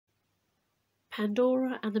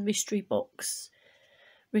Pandora and the Mystery Box,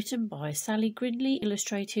 written by Sally Grindley,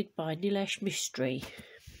 illustrated by Nilesh Mistry.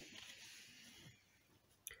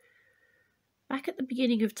 Back at the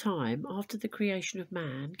beginning of time, after the creation of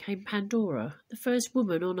man, came Pandora, the first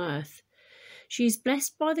woman on earth. She is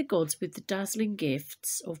blessed by the gods with the dazzling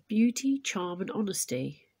gifts of beauty, charm, and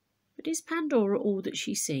honesty. But is Pandora all that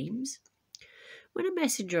she seems? When a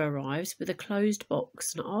messenger arrives with a closed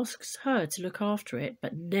box and asks her to look after it,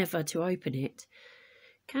 but never to open it,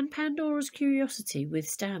 can Pandora's curiosity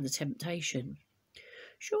withstand the temptation?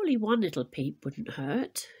 Surely one little peep wouldn't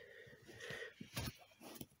hurt.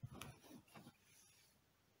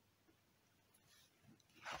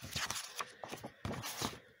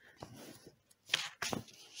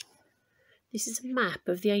 This is a map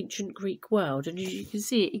of the ancient Greek world, and as you can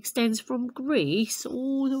see, it extends from Greece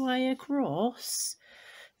all the way across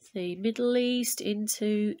the Middle East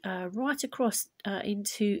into right across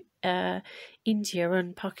into India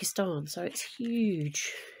and Pakistan. So it's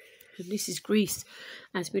huge. And this is Greece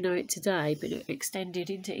as we know it today, but it extended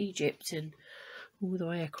into Egypt and all the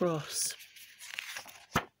way across.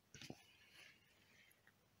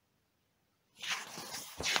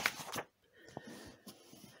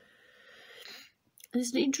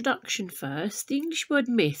 There's an introduction first. The English word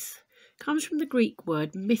myth comes from the Greek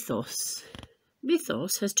word mythos.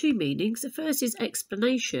 Mythos has two meanings. The first is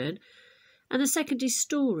explanation and the second is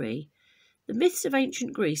story. The myths of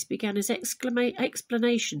ancient Greece began as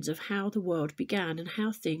explanations of how the world began and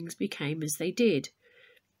how things became as they did.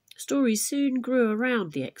 Stories soon grew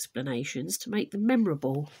around the explanations to make them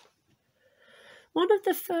memorable. One of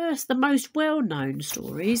the most well-known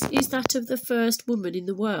stories is that of the first woman in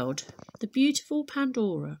the world, the beautiful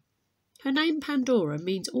Pandora. Her name Pandora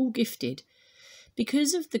means all gifted,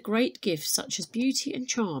 because of the great gifts such as beauty and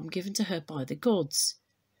charm given to her by the gods.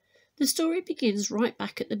 The story begins right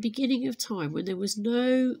back at the beginning of time when there was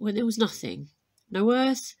nothing. No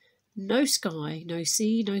earth, no sky, no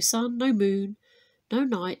sea, no sun, no moon, no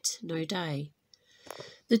night, no day.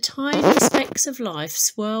 The tiny specks of life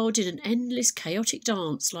swirled in an endless chaotic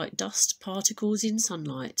dance like dust particles in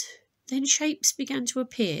sunlight. Then shapes began to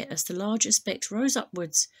appear as the larger specks rose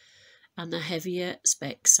upwards and the heavier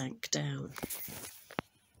specks sank down.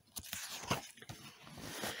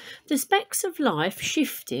 The specks of life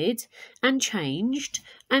shifted and changed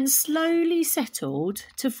and slowly settled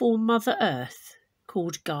to form Mother Earth,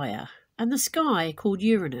 called Gaia, and the sky, called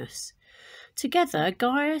Uranus. Together,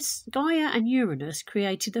 Gaia and Uranus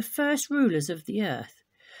created the first rulers of the earth,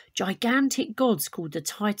 gigantic gods called the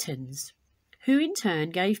Titans, who in turn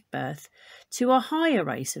gave birth to a higher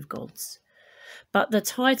race of gods. But the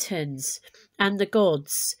Titans and the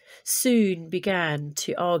gods soon began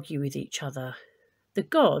to argue with each other. The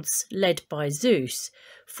gods, led by Zeus,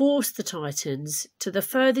 forced the Titans to the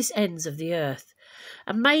furthest ends of the earth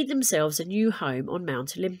and made themselves a new home on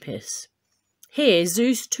Mount Olympus. Here,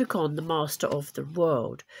 Zeus took on the master of the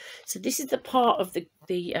world. So this is the part of the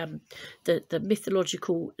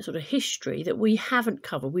mythological sort of history that we haven't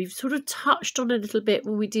covered. We've sort of touched on a little bit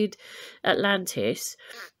when we did Atlantis,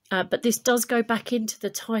 but this does go back into the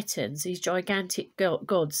Titans, these gigantic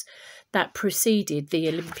gods that preceded the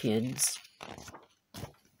Olympians.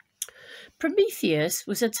 Prometheus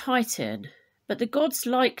was a Titan, but the gods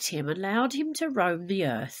liked him and allowed him to roam the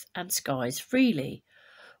earth and skies freely.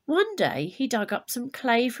 One day he dug up some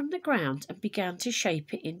clay from the ground and began to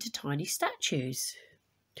shape it into tiny statues.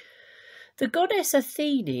 The goddess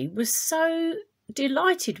Athene was so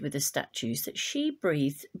delighted with the statues that she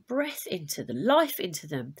breathed life into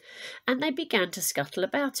them, and they began to scuttle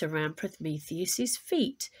about around Prometheus's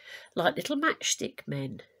feet like little matchstick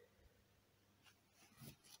men.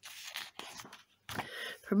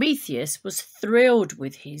 Prometheus was thrilled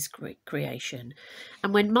with his creation,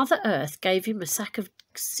 and when Mother Earth gave him a sack of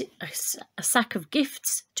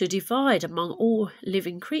gifts to divide among all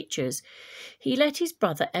living creatures, he let his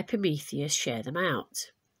brother Epimetheus share them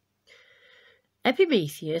out.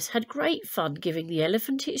 Epimetheus had great fun giving the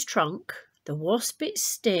elephant its trunk, the wasp its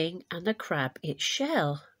sting, and the crab its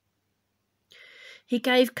shell. He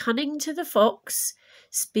gave cunning to the fox,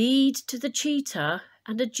 speed to the cheetah,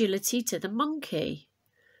 and agility to the monkey.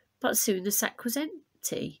 But soon the sack was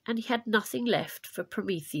empty, and he had nothing left for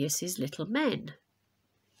Prometheus's little men.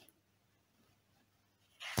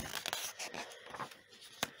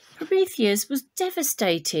 Prometheus was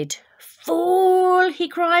devastated. "Fool!" he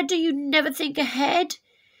cried. "Do you never think ahead?"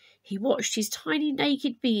 He watched his tiny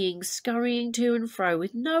naked beings scurrying to and fro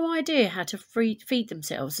with no idea how to feed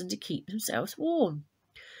themselves and to keep themselves warm.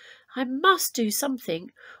 "I must do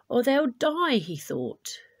something or they'll die," he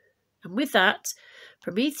thought. And with that,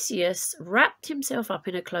 Prometheus wrapped himself up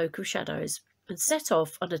in a cloak of shadows and set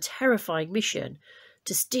off on a terrifying mission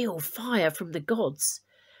to steal fire from the gods.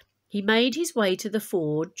 He made his way to the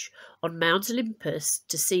forge on Mount Olympus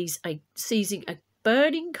to seizing a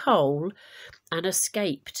burning coal and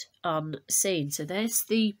escaped unseen. So there's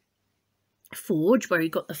the forge where he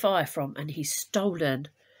got the fire from, and he's stolen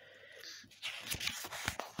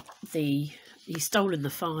the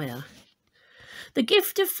fire. The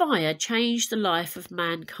gift of fire changed the life of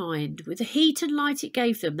mankind. With the heat and light it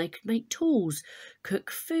gave them, they could make tools,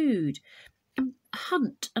 cook food, and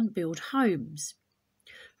hunt and build homes.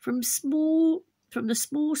 From the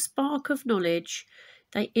small spark of knowledge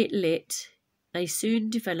it lit, they soon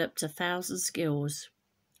developed 1,000 skills,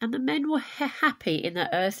 and the men were happy in their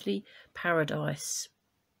earthly paradise.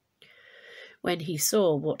 When he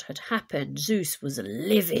saw what had happened, Zeus was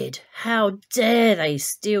livid. "How dare they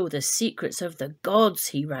steal the secrets of the gods?"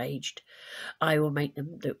 he raged. "I will make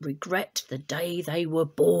them regret the day they were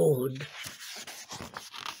born."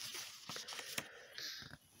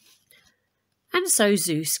 And so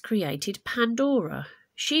Zeus created Pandora.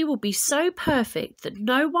 "She will be so perfect that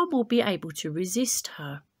no one will be able to resist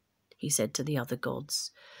her," he said to the other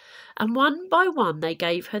gods. And one by one they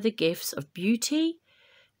gave her the gifts of beauty,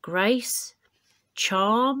 grace,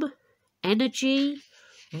 charm, energy,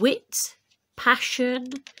 wit,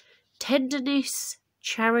 passion, tenderness,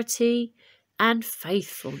 charity, and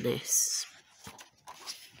faithfulness.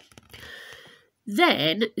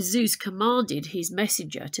 Then Zeus commanded his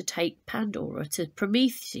messenger to take Pandora to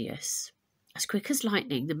Prometheus. As quick as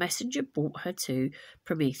lightning, the messenger brought her to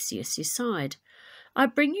Prometheus' side. "I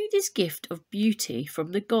bring you this gift of beauty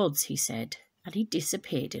from the gods," he said, and he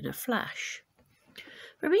disappeared in a flash.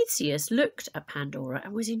 Prometheus looked at Pandora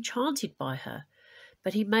and was enchanted by her,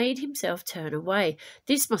 but he made himself turn away.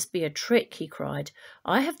 "This must be a trick," he cried.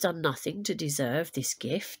 "I have done nothing to deserve this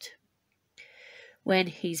gift." When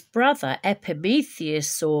his brother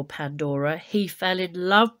Epimetheus saw Pandora, he fell in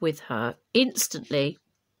love with her instantly.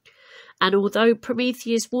 And although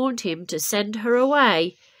Prometheus warned him to send her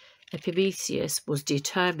away, Epimetheus was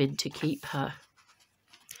determined to keep her.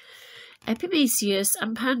 Epimetheus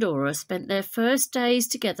and Pandora spent their first days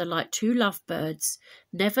together like two lovebirds,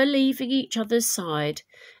 never leaving each other's side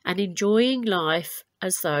and enjoying life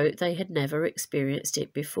as though they had never experienced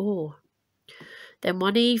it before. Then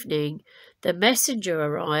one evening, the messenger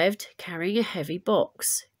arrived carrying a heavy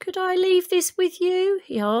box. "Could I leave this with you?"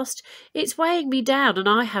 he asked. "It's weighing me down and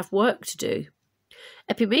I have work to do."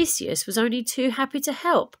 Epimetheus was only too happy to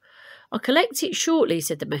help. "I'll collect it shortly,"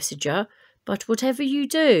 said the messenger, "but whatever you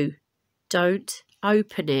do, don't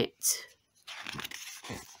open it."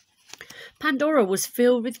 Pandora was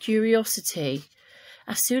filled with curiosity.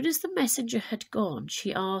 As soon as the messenger had gone,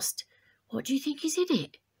 she asked, "What do you think is in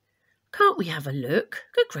it?" "Can't we have a look?"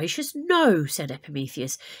 "Good gracious, no," said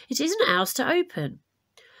Epimetheus. "It isn't ours to open."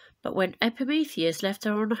 But when Epimetheus left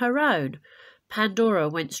her on her own, Pandora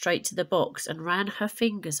went straight to the box and ran her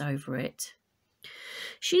fingers over it.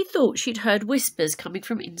 She thought she'd heard whispers coming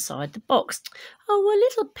from inside the box. "Oh, a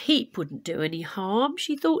little peep wouldn't do any harm,"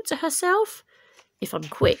 she thought to herself. "If I'm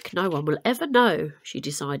quick, no one will ever know," she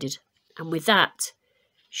decided. And with that,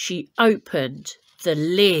 she opened the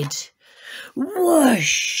lid.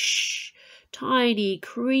 Whoosh! Tiny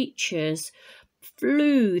creatures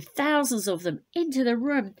flew, thousands of them, into the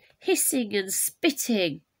room, hissing and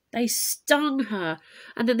spitting. They stung her,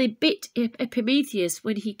 and then they bit Epimetheus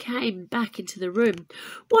when he came back into the room.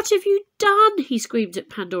 "What have you done?" he screamed at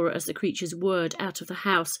Pandora as the creatures whirred out of the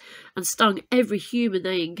house and stung every human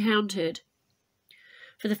they encountered.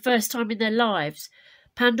 For the first time in their lives,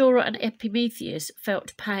 Pandora and Epimetheus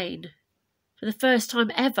felt pain. For the first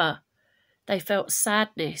time ever, they felt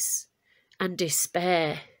sadness and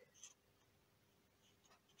despair.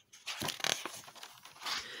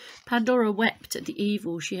 Pandora wept at the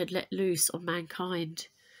evil she had let loose on mankind,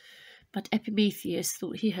 but Epimetheus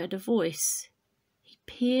thought he heard a voice. He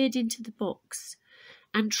peered into the box,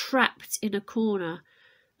 and trapped in a corner,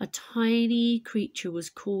 a tiny creature was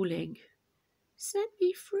calling, "Set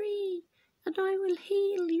me free, and I will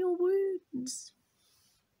heal your wounds."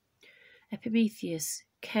 Epimetheus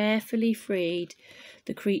carefully freed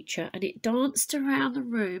the creature, and it danced around the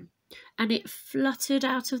room, and it fluttered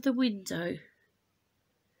out of the window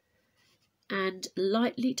and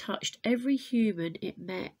lightly touched every human it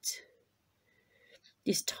met.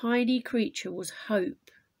 This tiny creature was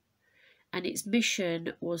Hope, and its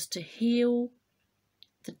mission was to heal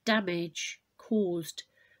the damage caused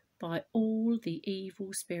by all the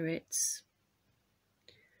evil spirits.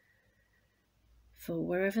 For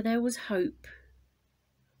wherever there was hope,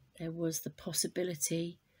 there was the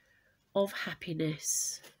possibility of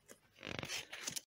happiness.